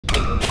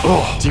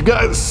Oh, do you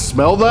guys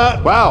smell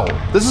that? Wow,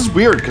 this is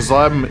weird because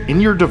I'm in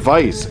your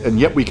device and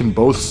yet we can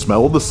both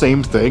smell the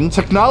same thing.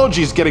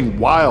 Technology is getting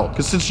wild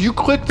because since you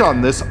clicked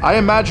on this, I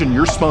imagine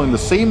you're smelling the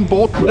same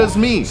bullshit as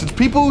me. Since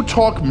people who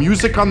talk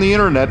music on the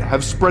internet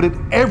have spread it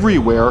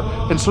everywhere,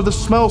 and so the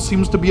smell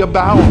seems to be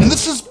abound. And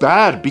this is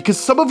bad because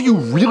some of you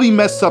really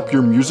mess up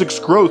your music's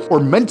growth or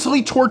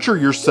mentally torture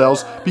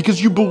yourselves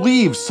because you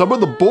believe some of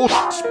the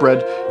bullshit spread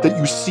that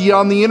you see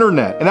on the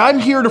internet. And I'm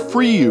here to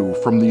free you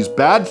from these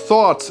bad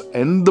thoughts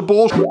and the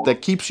bullshit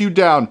that keeps you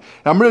down.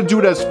 And I'm gonna do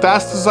it as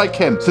fast as I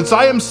can, since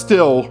I am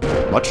still,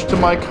 much to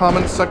my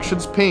comment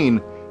section's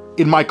pain,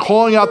 in my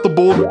calling out the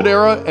bullshit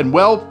era, and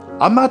well,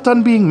 I'm not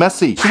done being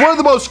messy. So one of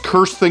the most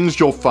cursed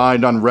things you'll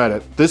find on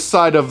Reddit, this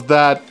side of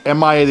that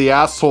Am I the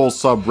Asshole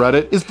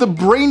subreddit, is the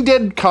brain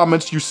dead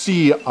comments you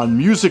see on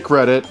music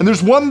Reddit, and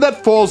there's one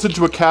that falls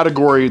into a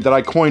category that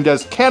I coined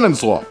as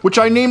Cannon's Law, which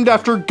I named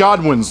after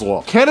Godwin's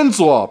Law. Cannon's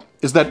Law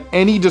is that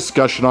any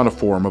discussion on a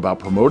forum about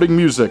promoting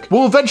music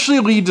will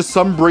eventually lead to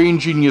some brain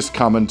genius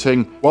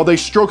commenting while they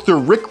stroke their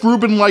Rick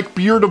Rubin-like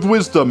beard of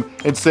wisdom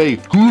and say,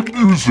 "Good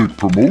music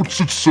promotes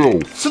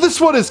itself." So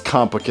this one is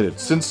complicated,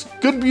 since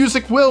good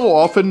music will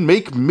often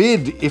make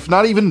mid, if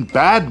not even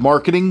bad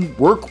marketing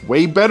work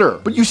way better.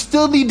 But you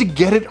still need to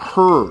get it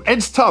heard. And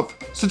it's tough,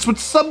 since what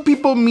some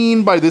people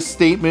mean by this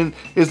statement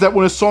is that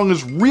when a song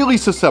is really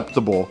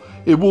susceptible,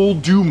 it will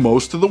do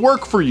most of the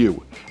work for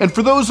you. And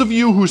for those of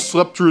you who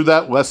slept through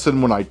that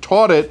lesson when I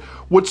taught it,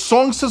 what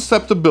song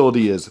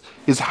susceptibility is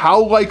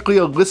how likely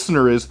a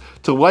listener is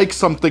to like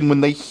something when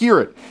they hear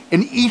it.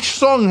 And each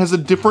song has a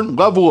different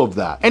level of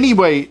that.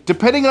 Anyway,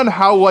 depending on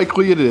how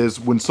likely it is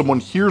when someone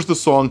hears the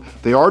song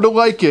they are to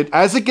like it,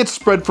 as it gets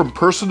spread from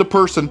person to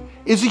person,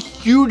 is a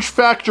huge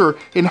factor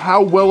in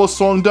how well a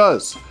song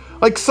does.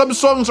 Like, some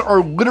songs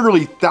are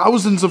literally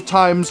thousands of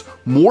times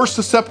more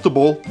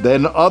susceptible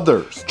than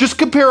others. Just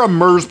compare a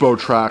Merzbow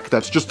track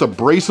that's just a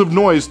brace of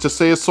noise to,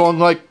 say, a song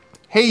like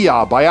Hey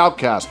Ya by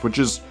Outkast, which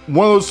is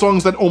one of those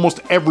songs that almost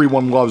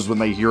everyone loves when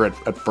they hear it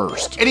at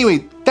first.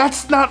 Anyway,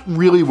 that's not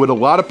really what a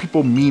lot of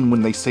people mean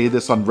when they say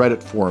this on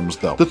Reddit forums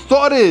though. The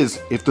thought is,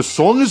 if the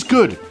song is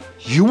good,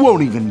 you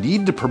won't even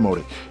need to promote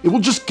it. It will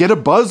just get a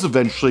buzz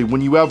eventually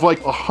when you have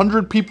like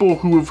 100 people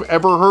who have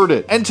ever heard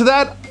it. And to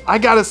that, I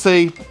gotta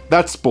say,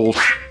 that's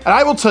bullshit. And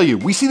I will tell you,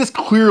 we see this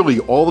clearly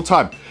all the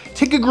time.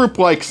 Take a group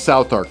like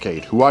South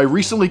Arcade, who I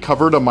recently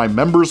covered on my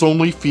members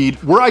only feed,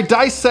 where I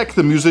dissect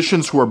the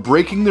musicians who are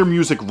breaking their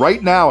music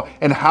right now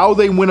and how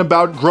they went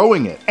about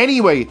growing it.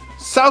 Anyway,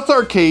 South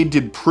Arcade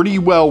did pretty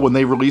well when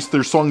they released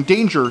their song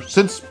Danger,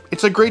 since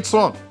it's a great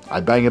song. I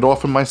bang it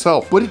often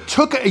myself. But it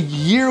took a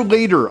year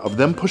later of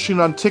them pushing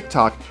it on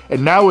TikTok,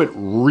 and now it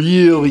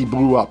really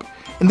blew up.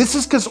 And this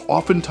is because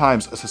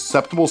oftentimes a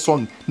susceptible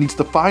song needs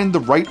to find the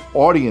right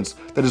audience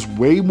that is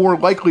way more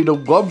likely to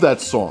love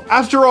that song.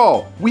 After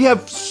all, we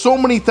have so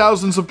many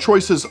thousands of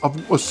choices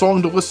of a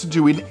song to listen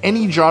to in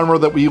any genre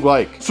that we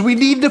like. So we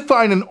need to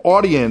find an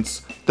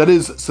audience that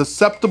is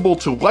susceptible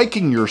to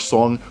liking your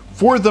song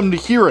for them to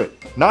hear it,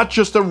 not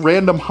just a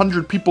random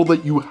 100 people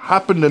that you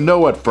happen to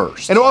know at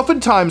first. And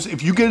oftentimes,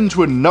 if you get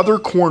into another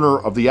corner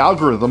of the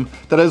algorithm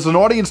that has an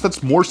audience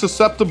that's more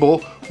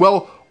susceptible,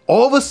 well,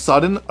 all of a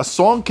sudden, a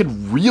song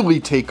can really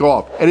take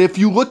off. And if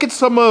you look at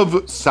some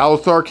of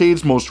South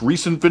Arcade's most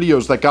recent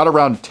videos that got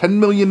around 10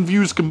 million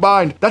views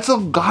combined, that's a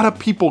lot of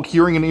people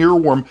hearing an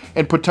earworm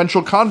and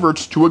potential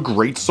converts to a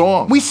great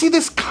song. We see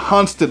this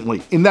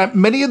constantly in that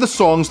many of the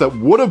songs that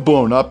would have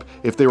blown up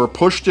if they were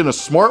pushed in a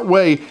smart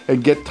way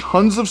and get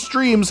tons of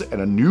streams and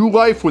a new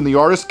life when the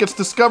artist gets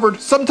discovered,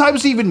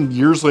 sometimes even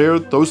years later,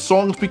 those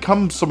songs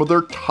become some of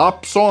their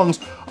top songs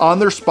on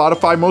their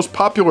Spotify most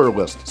popular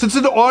list. Since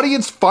an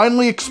audience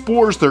finally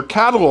explores their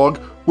catalog,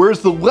 whereas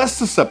the less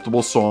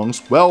susceptible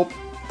songs, well,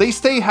 they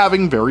stay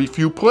having very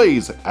few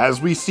plays,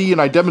 as we see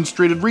and I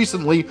demonstrated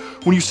recently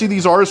when you see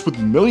these artists with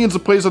millions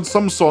of plays on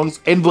some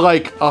songs and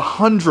like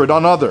 100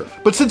 on other.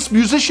 But since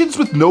musicians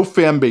with no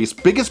fan base,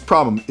 biggest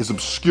problem is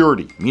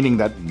obscurity, meaning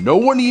that no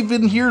one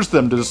even hears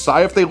them to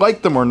decide if they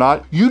like them or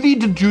not, you need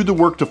to do the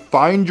work to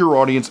find your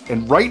audience,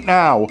 and right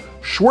now,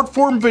 short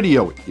form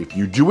video, if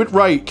you do it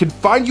right, can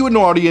find you an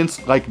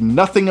audience like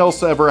nothing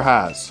else ever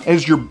has, and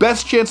is your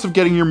best chance of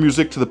getting your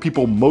music to the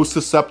people most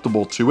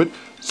susceptible to it,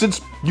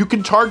 since you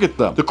can target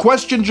them. The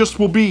question just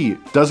will be,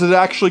 does it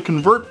actually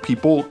convert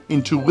people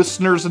into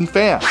listeners and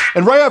fans?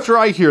 And right after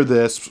I hear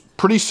this,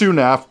 pretty soon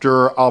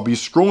after, I'll be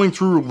scrolling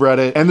through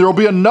Reddit and there'll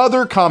be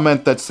another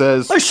comment that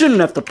says, I shouldn't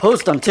have to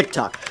post on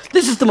TikTok.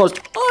 This is the most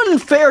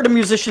unfair to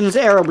musicians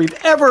era we've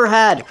ever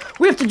had.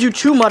 We have to do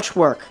too much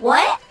work.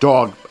 What?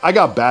 Dog, I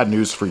got bad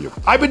news for you.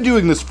 I've been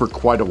doing this for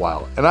quite a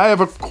while, and I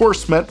have of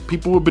course met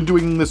people who have been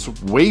doing this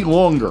way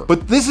longer,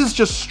 but this is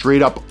just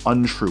straight up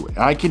untrue, and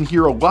I can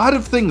hear a lot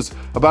of things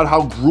about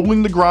how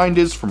grueling the grind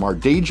is from our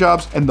day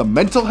jobs and the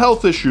mental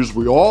health issues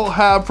we all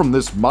have from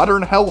this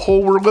modern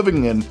hellhole we're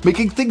living in,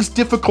 making things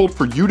difficult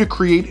for you to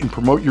create and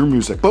promote your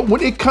music. But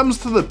when it comes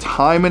to the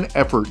time and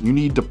effort you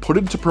need to put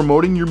into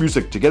promoting your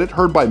music to get it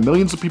heard by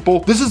millions of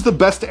people, this is the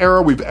best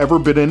era we've ever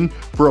been in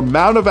for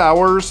amount of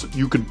hours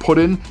you could put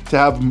in to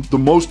have have the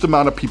most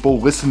amount of people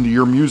listen to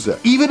your music.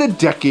 Even a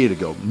decade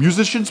ago,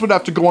 musicians would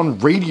have to go on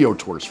radio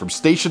tours from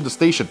station to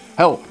station.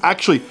 Hell,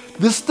 actually,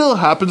 this still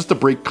happens to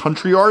break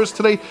country artists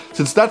today,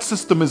 since that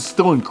system is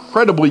still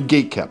incredibly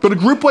gatekept. But a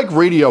group like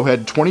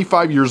Radiohead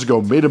 25 years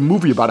ago made a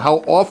movie about how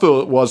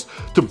awful it was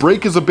to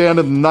break as a band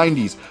in the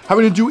 90s,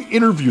 having to do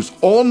interviews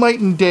all night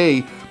and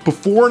day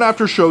before and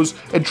after shows,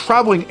 and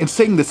traveling and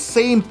saying the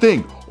same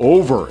thing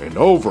over and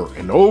over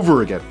and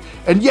over again.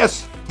 And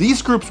yes,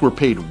 these groups were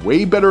paid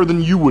way better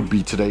than you would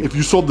be today if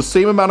you sold the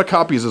same amount of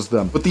copies as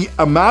them. But the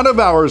amount of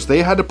hours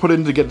they had to put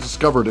in to get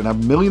discovered and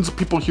have millions of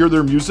people hear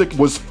their music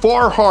was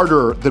far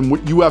harder than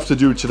what you have to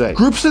do today.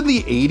 Groups in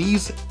the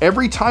 80s,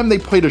 every time they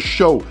played a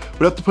show,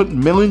 would have to put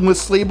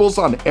meaningless labels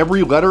on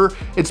every letter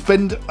and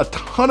spend a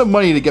ton of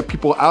money to get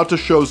people out to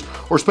shows,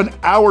 or spend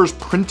hours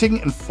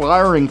printing and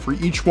flyering for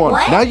each one.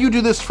 What? Now you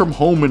do this from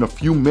home in a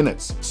few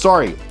minutes.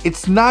 Sorry,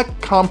 it's not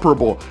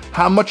comparable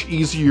how much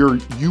easier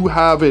you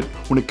have it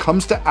when it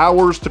comes to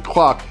hours to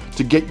clock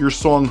to get your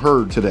song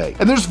heard today.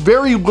 And there's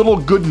very little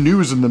good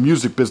news in the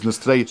music business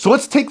today, so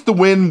let's take the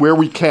win where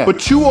we can. But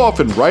too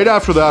often, right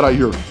after that, I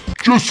hear,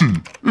 Jesse,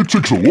 it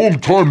takes a long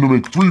time to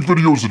make 3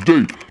 videos a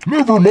day.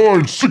 Never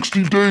mind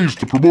 60 days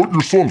to promote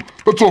your song.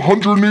 That's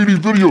 180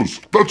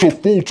 videos. That's a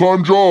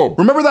full-time job.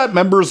 Remember that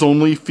members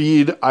only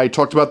feed I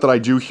talked about that I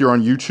do here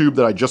on YouTube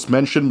that I just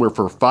mentioned, where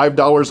for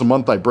 $5 a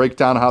month I break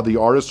down how the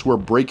artists who are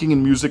breaking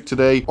in music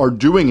today are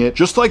doing it,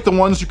 just like the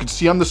ones you can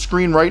see on the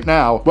screen right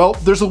now? Well,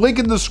 there's a link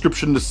in the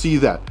description to see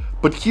that.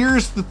 But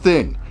here's the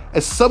thing.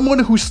 As someone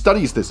who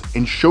studies this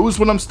and shows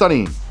what I'm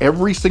studying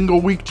every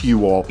single week to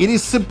you all, it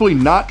is simply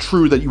not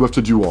true that you have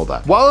to do all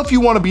that. While if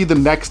you want to be the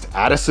next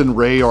Addison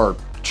Rae or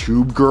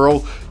Tube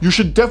Girl, you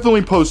should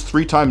definitely post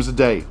 3 times a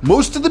day.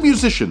 Most of the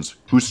musicians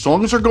whose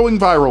songs are going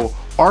viral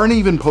aren't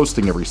even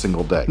posting every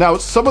single day. Now,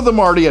 some of them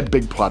already had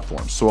big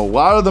platforms, so a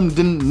lot of them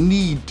didn't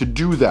need to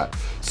do that,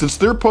 since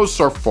their posts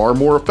are far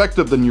more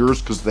effective than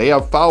yours because they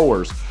have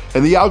followers,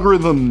 and the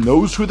algorithm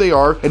knows who they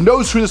are and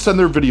knows who to send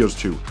their videos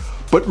to.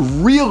 But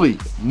really,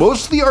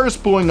 most of the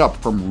artists blowing up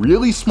from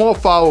really small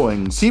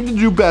followings seem to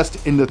do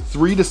best in the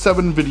 3 to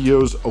 7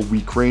 videos a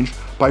week range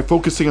by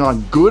focusing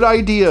on good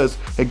ideas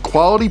and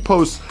quality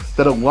posts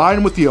that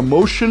align with the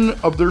emotion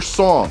of their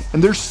song.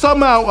 And there's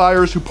some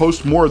outliers who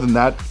post more than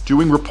that,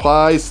 doing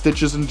replies,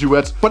 stitches, and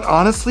duets, but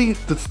honestly,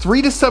 the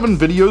 3 to 7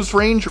 videos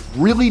range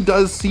really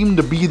does seem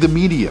to be the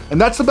median.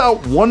 And that's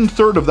about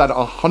 1/3 of that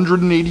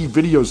 180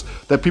 videos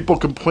that people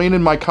complain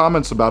in my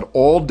comments about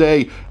all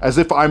day, as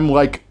if I'm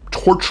like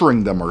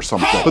torturing them or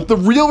something. But the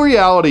real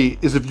reality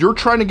is, if you're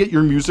trying to get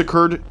your music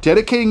heard,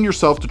 dedicating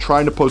yourself to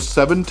trying to post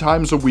 7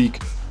 times a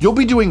week, you'll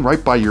be doing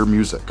right by your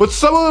music. But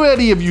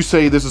many of you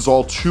say this is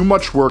all too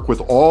much work with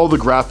all the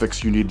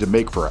graphics you need to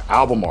make for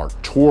album art,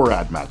 tour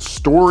ad mats,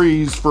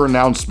 stories for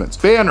announcements,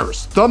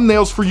 banners,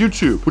 thumbnails for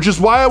YouTube, which is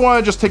why I want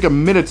to just take a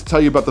minute to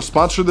tell you about the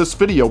sponsor of this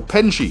video,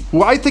 Penji,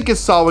 who I think is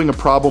solving a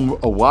problem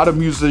a lot of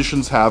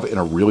musicians have in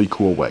a really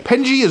cool way.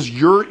 Penji is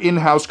your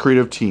in-house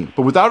creative team,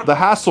 but without the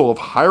hassle of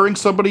hiring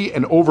somebody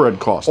and overhead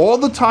costs. All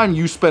the time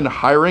you spend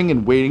hiring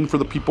and waiting for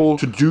the people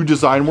to do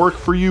design work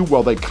for you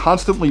while they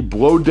constantly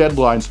blow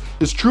deadlines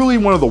is truly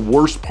one of the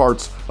worst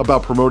parts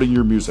about promoting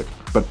your music.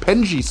 But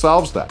Penji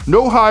solves that.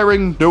 No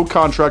hiring, no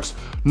contracts,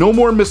 no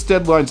more missed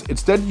deadlines.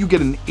 Instead, you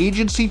get an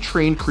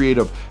agency-trained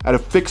creative at a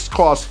fixed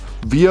cost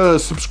via a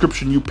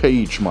subscription you pay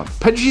each month.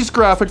 Penji's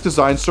graphic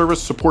design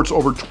service supports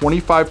over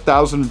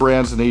 25,000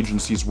 brands and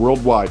agencies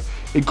worldwide,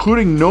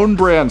 including known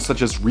brands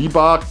such as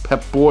Reebok,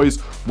 Pep Boys,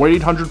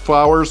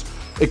 1-800-Flowers,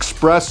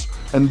 Express,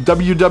 and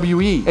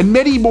WWE, and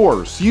many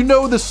more, so you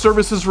know this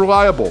service is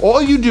reliable.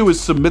 All you do is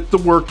submit the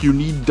work you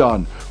need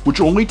done,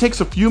 which only takes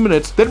a few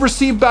minutes, then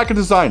receive back a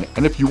design.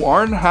 And if you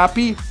aren't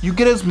happy, you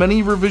get as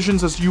many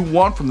revisions as you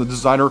want from the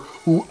designer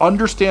who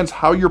understands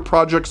how your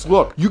projects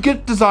look. You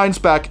get designs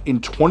back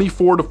in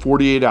 24 to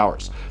 48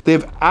 hours. They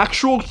have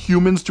actual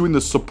humans doing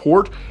the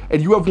support,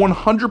 and you have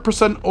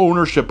 100%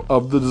 ownership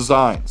of the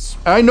designs.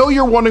 And I know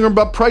you're wondering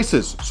about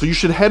prices, so you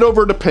should head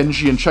over to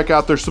Penji and check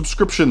out their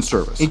subscription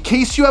service. In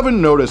case you haven't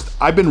noticed,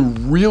 I've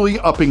been really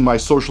upping my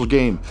social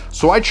game,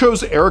 so I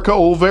chose Erica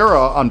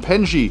Olvera on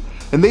Penji,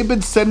 and they've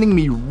been sending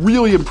me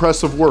really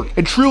impressive work.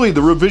 And truly,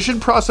 the revision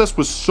process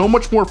was so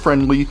much more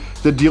friendly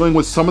than dealing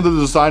with some of the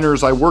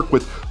designers I work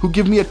with who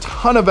give me a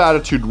ton of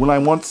attitude when I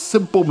want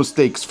simple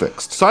mistakes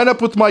fixed. Sign up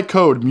with my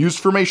code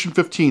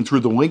MUSEFORMATION15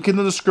 through the link in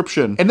the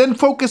description, and then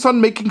focus on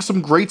making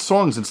some great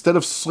songs instead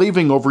of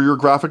slaving over your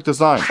graphic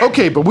design.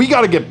 Okay, but we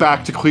gotta get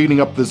back to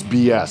cleaning up this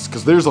BS,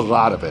 because there's a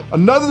lot of it.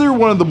 Another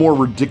one of the more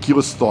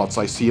ridiculous thoughts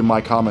I see in my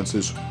comments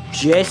is,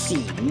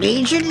 Jesse,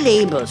 major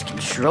labels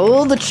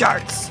control the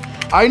charts.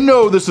 I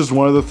know this is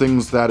one of the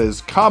things that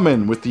is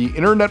common with the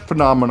internet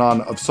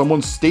phenomenon of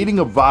someone stating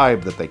a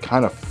vibe that they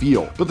kind of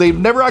feel, but they've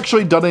never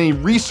actually done any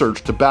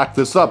research to back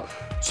this up.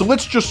 So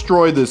let's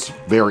destroy this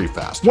very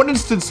fast. One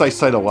instance I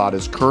cite a lot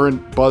is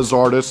current buzz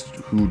artist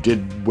who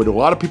did what a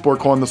lot of people are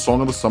calling the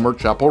song of the summer,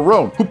 Chappell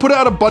Roan, who put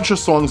out a bunch of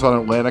songs on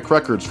Atlantic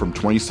Records from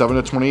 2017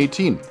 to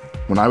 2018.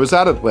 when I was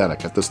at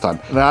Atlantic at this time,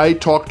 and I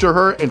talked to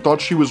her and thought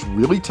she was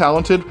really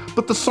talented,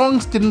 but the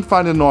songs didn't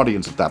find an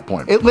audience at that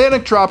point.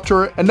 Atlantic dropped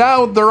her, and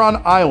now they're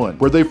on Island,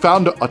 where they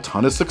found a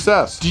ton of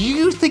success. Do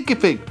you think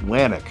if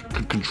Atlantic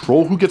could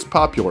control who gets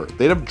popular,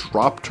 they'd have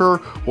dropped her,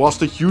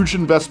 lost a huge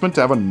investment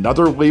to have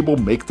another label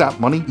make that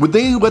money? Would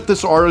they let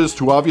this artist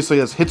who obviously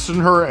has hits in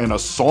her and a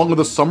song of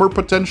the summer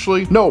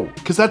potentially? No,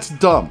 because that's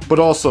dumb. But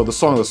also, the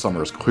song of the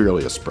summer is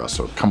clearly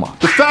Espresso. Come on.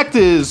 The fact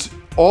is,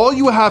 all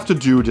you have to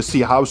do to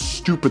see how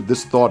stupid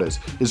this thought is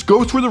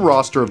go through the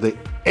roster of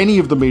any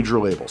of the major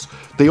labels.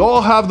 They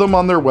all have them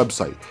on their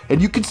website,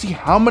 and you can see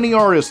how many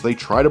artists they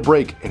try to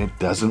break and it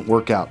doesn't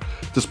work out,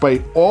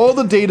 despite all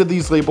the data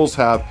these labels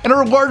have and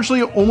are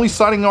largely only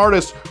signing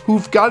artists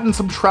who've gotten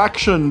some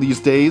traction these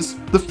days.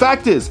 The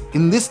fact is,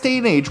 in this day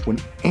and age when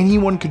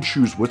anyone can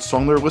choose which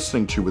song they're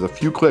listening to with a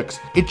few clicks,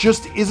 it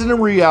just isn't a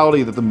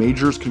reality that the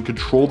majors can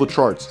control the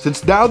charts,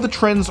 since now the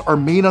trends are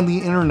made on the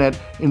internet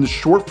in the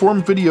short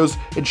form videos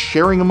and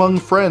sharing among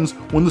friends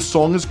when the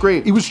song is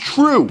great. It was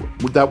true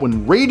that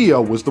when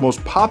radio was the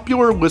most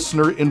popular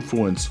listener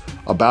influence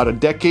about a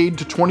decade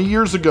to 20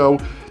 years ago,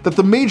 that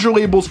the major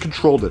labels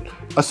controlled it,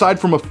 aside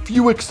from a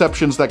few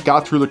exceptions that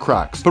got through the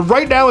cracks. But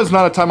right now is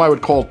not a time I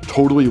would call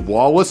totally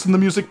lawless in the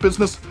music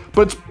business,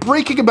 but it's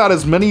breaking about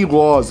as many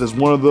laws as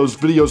one of those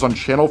videos on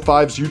Channel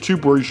 5's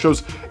YouTube where he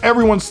shows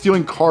everyone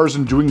stealing cars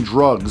and doing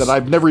drugs that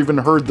I've never even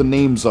heard the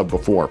names of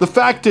before. The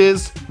fact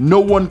is, no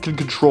one can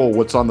control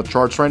what's on the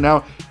charts right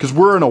now because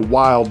we're in a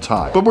wild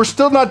time. But we're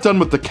still not done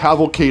with the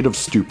cavalcade of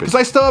stupid, because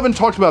I still haven't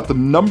talked about the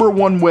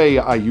 #1 way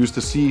I use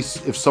to see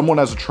if someone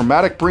has a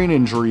traumatic brain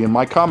injury in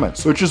my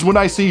comments, which is when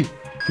I see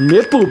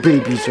nipple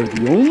babies are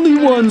the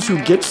only ones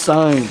who get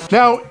signed.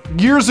 Now,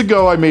 years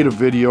ago I made a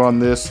video on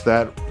this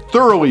that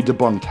thoroughly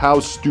debunked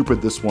how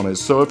stupid this one is,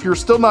 so if you're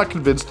still not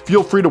convinced,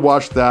 feel free to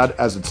watch that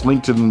as it's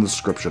linked in the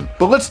description.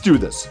 But let's do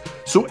this.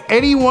 So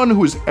anyone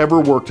who has ever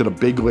worked at a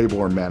big label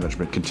or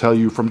management can tell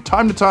you from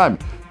time to time,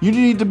 you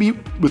need to be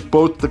with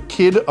both the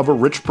kid of a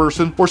rich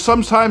person or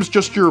sometimes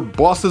just your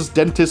boss's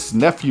dentist's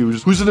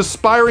nephews who's an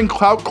aspiring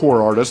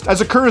cloutcore artist as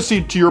a courtesy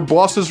to your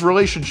boss's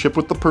relationship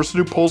with the person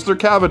who pulls their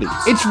cavities.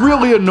 It's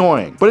really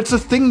annoying, but it's a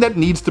thing that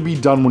needs to be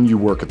done when you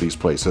work at these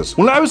places.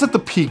 When I was at the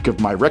peak of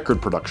my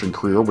record production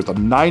career with a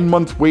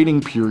 9-month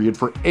waiting period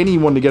for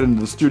anyone to get into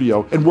the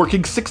studio and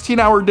working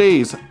 16-hour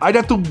days, I'd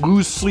have to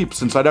lose sleep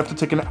since I'd have to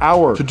take an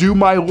hour to do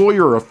my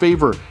lawyer a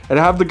favor and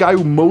have the guy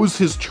who mows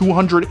his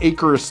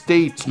 200-acre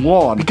estate's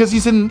lawn because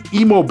he's in an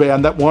emo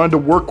band that wanted to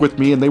work with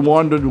me and they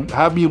wanted to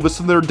have me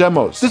listen to their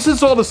demos. This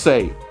is all to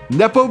say,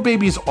 nepo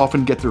babies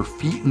often get their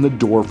feet in the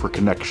door for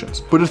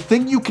connections, but a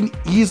thing you can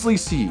easily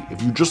see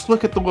if you just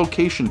look at the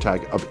location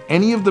tag of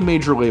any of the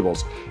major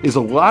labels is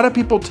a lot of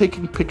people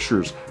taking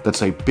pictures that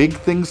say big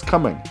things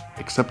coming,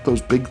 except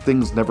those big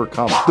things never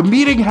come. The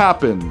meeting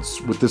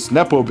happens with this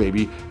nepo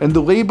baby and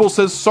the label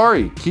says,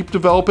 sorry, keep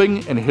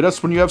developing and hit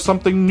us when you have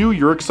something new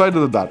you're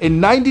excited about.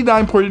 And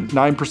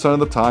 99.9% of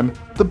the time,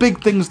 the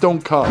big things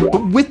don't come.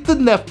 But with the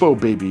nepo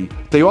baby,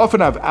 they often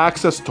have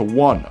access to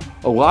one,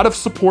 a lot of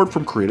support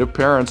from creative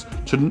parents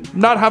to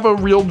not have a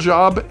real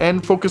job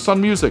and focus on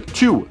music.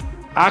 2,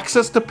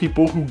 access to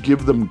people who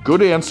give them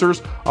good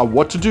answers on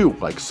what to do,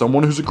 like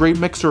someone who's a great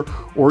mixer,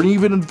 or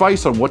even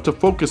advice on what to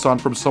focus on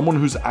from someone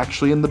who's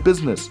actually in the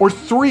business. Or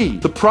 3,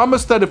 the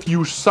promise that if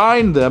you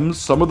sign them,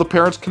 some of the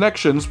parents'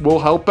 connections will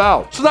help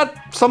out. So that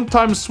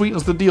sometimes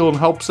sweetens the deal and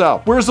helps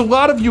out. Whereas a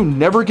lot of you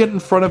never get in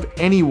front of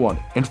anyone,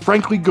 and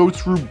frankly go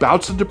through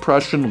bouts of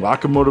depression,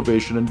 lack of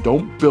motivation, and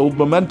don't build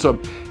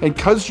momentum. And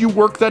cause you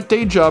work that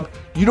day job,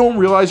 you don't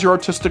realize your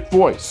artistic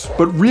voice.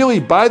 But really,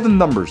 by the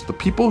numbers, the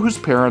people whose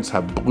parents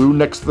have blue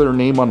next to their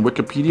name on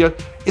Wikipedia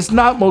is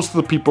not most of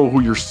the people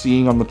who you're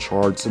seeing on the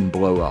charts and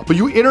blow up. But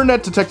you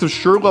internet detectives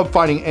sure love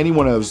finding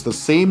anyone who has the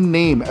same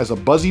name as a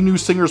buzzy new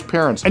singer's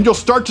parents, and you'll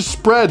start to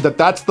spread that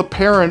that's the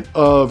parent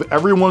of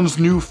everyone's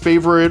new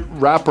favorite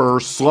rapper,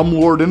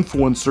 slumlord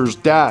influencer's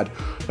dad,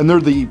 and they're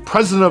the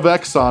president of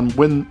Exxon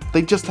when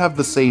they just have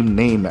the same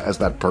name as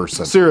that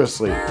person.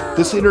 Seriously,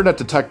 this internet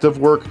detective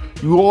work,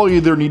 you all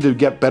either need to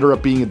get better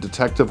at being a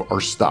detective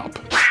or stop.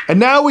 And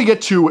now we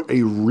get to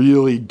a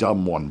really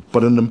dumb one,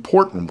 but an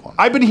important one.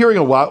 I've been hearing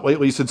a lot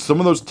lately since some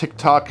of those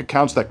TikTok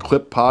accounts that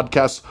clip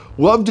podcasts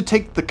love to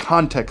take the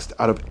context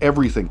out of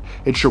everything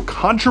and show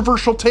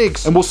controversial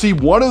takes, and we'll see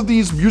one of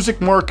these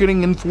music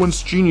marketing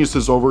influence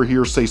geniuses over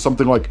here say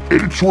something like,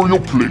 editorial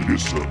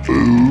playlists are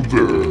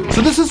over.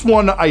 So this is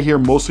one I hear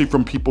mostly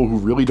from people who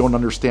really don't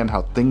understand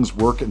how things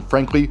work and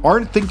frankly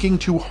aren't thinking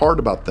too hard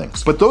about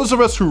things. But those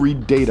of us who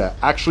read data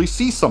actually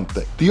see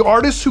something. The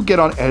artists who get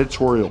on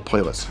editorial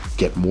playlists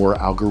get more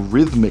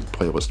algorithmic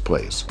playlist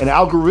plays. And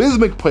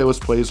algorithmic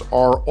playlist plays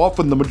are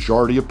often the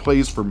majority of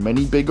plays for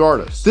many big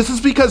artists. This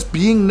is because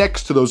being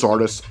next to those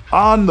artists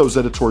on those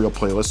editorial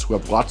playlists who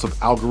have lots of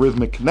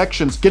algorithmic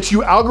connections gets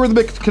you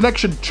algorithmic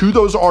connection to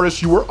those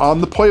artists you were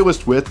on the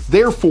playlist with.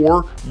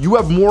 Therefore, you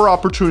have more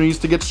opportunities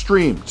to get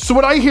streamed. So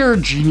when I hear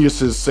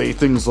geniuses say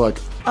things like,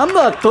 I'm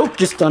not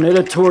focused on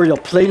editorial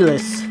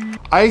playlists.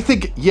 I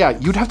think, yeah,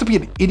 you'd have to be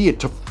an idiot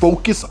to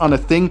focus on a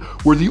thing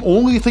where the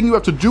only thing you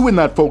have to do in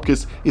that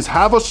focus is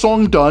have a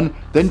song done,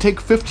 then take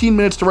 15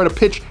 minutes to write a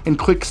pitch and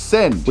click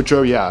send. Which,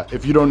 oh yeah,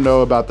 if you don't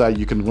know about that,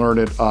 you can learn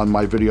it on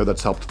my video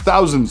that's helped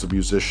thousands of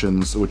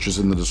musicians, which is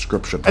in the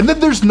description. And then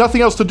there's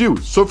nothing else to do.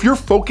 So if your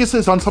focus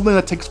is on something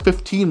that takes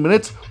 15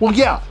 minutes, well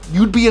yeah,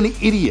 you'd be an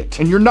idiot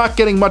and you're not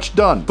getting much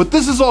done. But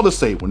this is all to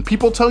say, when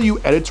people tell you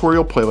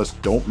editorial playlists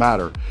don't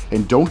matter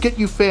and don't get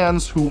you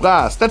fans who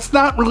last, that's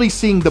not really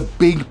seeing the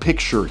big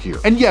picture here.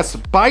 And yes,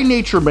 by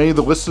nature, many of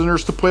the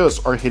listeners to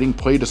playlists are hitting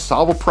play to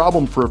solve a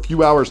problem for a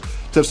few hours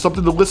to have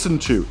something to listen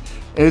to.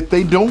 And if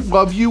they don't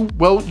love you,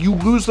 well, you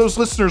lose those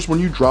listeners when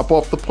you drop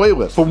off the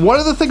playlist. But one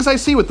of the things I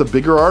see with the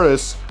bigger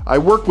artists I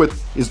work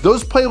with is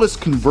those playlists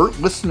convert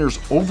listeners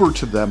over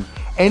to them,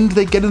 and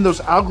they get in those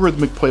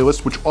algorithmic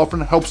playlists, which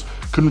often helps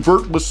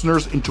convert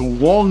listeners into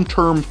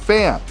long-term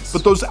fans.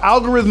 But those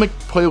algorithmic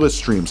playlist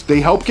streams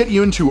they help get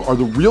you into are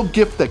the real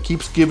gift that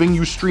keeps giving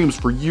you streams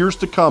for years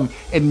to come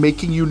and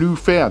making you new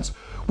fans.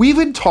 We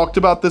even talked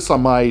about this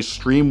on my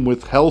stream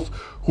with Health,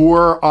 who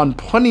are on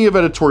plenty of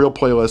editorial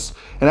playlists,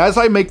 and as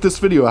I make this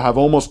video, I have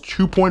almost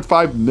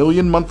 2.5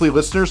 million monthly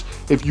listeners.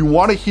 If you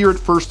want to hear it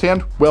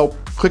firsthand, well,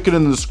 click it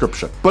in the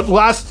description. But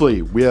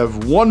lastly, we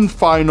have one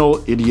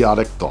final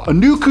idiotic thought. A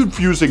new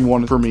confusing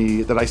one for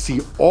me that I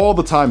see all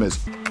the time is,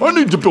 I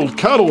need to build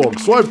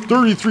catalogs, so I have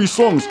 33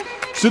 songs.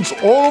 Since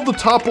all the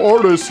top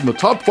artists in the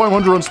top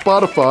 500 on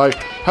Spotify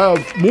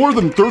have more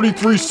than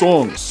 33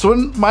 songs. So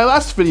in my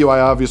last video, I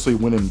obviously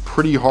went in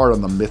pretty hard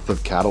on the myth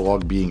of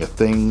catalog being a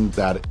thing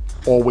that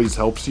always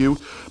helps you.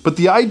 But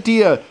the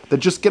idea that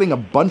just getting a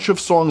bunch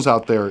of songs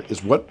out there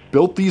is what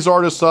built these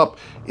artists up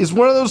is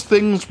one of those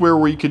things where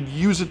we could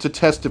use it to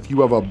test if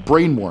you have a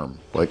brainworm,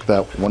 like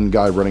that one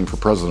guy running for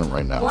president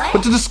right now.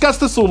 But to discuss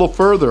this a little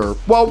further,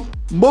 while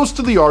most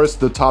of the artists,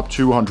 the top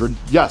 200,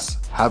 yes,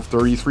 have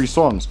 33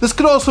 songs. This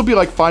could also be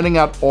like finding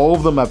out all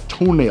of them have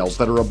toenails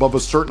that are above a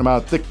certain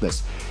amount of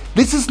thickness.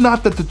 This is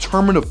not the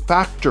determinative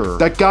factor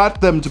that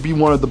got them to be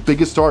one of the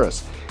biggest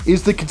artists. It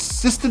is the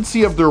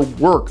consistency of their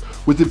work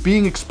with it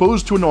being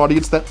exposed to an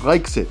audience that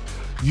likes it.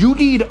 You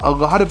need a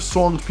lot of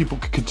songs people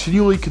can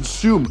continually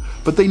consume,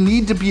 but they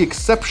need to be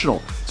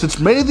exceptional, since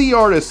many of the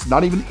artists,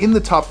 not even in the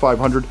top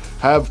 500,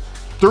 have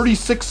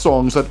 36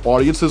 songs that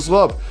audiences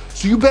love.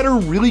 So you better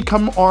really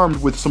come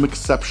armed with some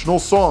exceptional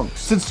songs,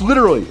 since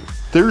literally,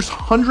 there's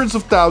hundreds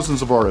of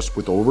thousands of artists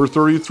with over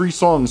 33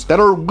 songs that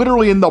are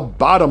literally in the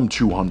bottom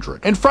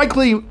 200. And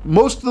frankly,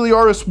 most of the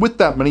artists with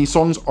that many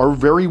songs are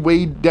very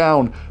weighed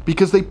down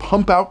because they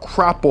pump out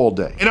crap all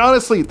day. And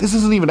honestly, this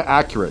isn't even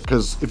accurate,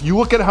 because if you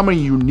look at how many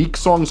unique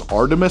songs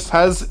Artemis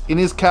has in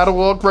his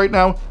catalog right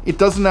now, it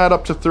doesn't add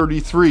up to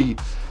 33,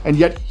 and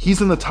yet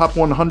he's in the top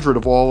 100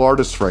 of all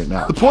artists right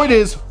now. The point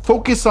is,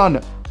 focus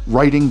on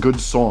writing good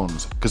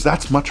songs, because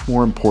that's much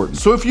more important.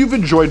 So if you've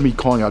enjoyed me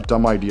calling out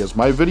dumb ideas,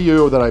 my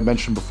video that I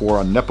mentioned before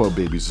on Nepo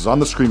babies is on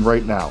the screen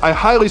right now. I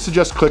highly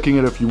suggest clicking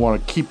it if you want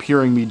to keep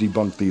hearing me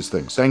debunk these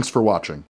things. Thanks for watching.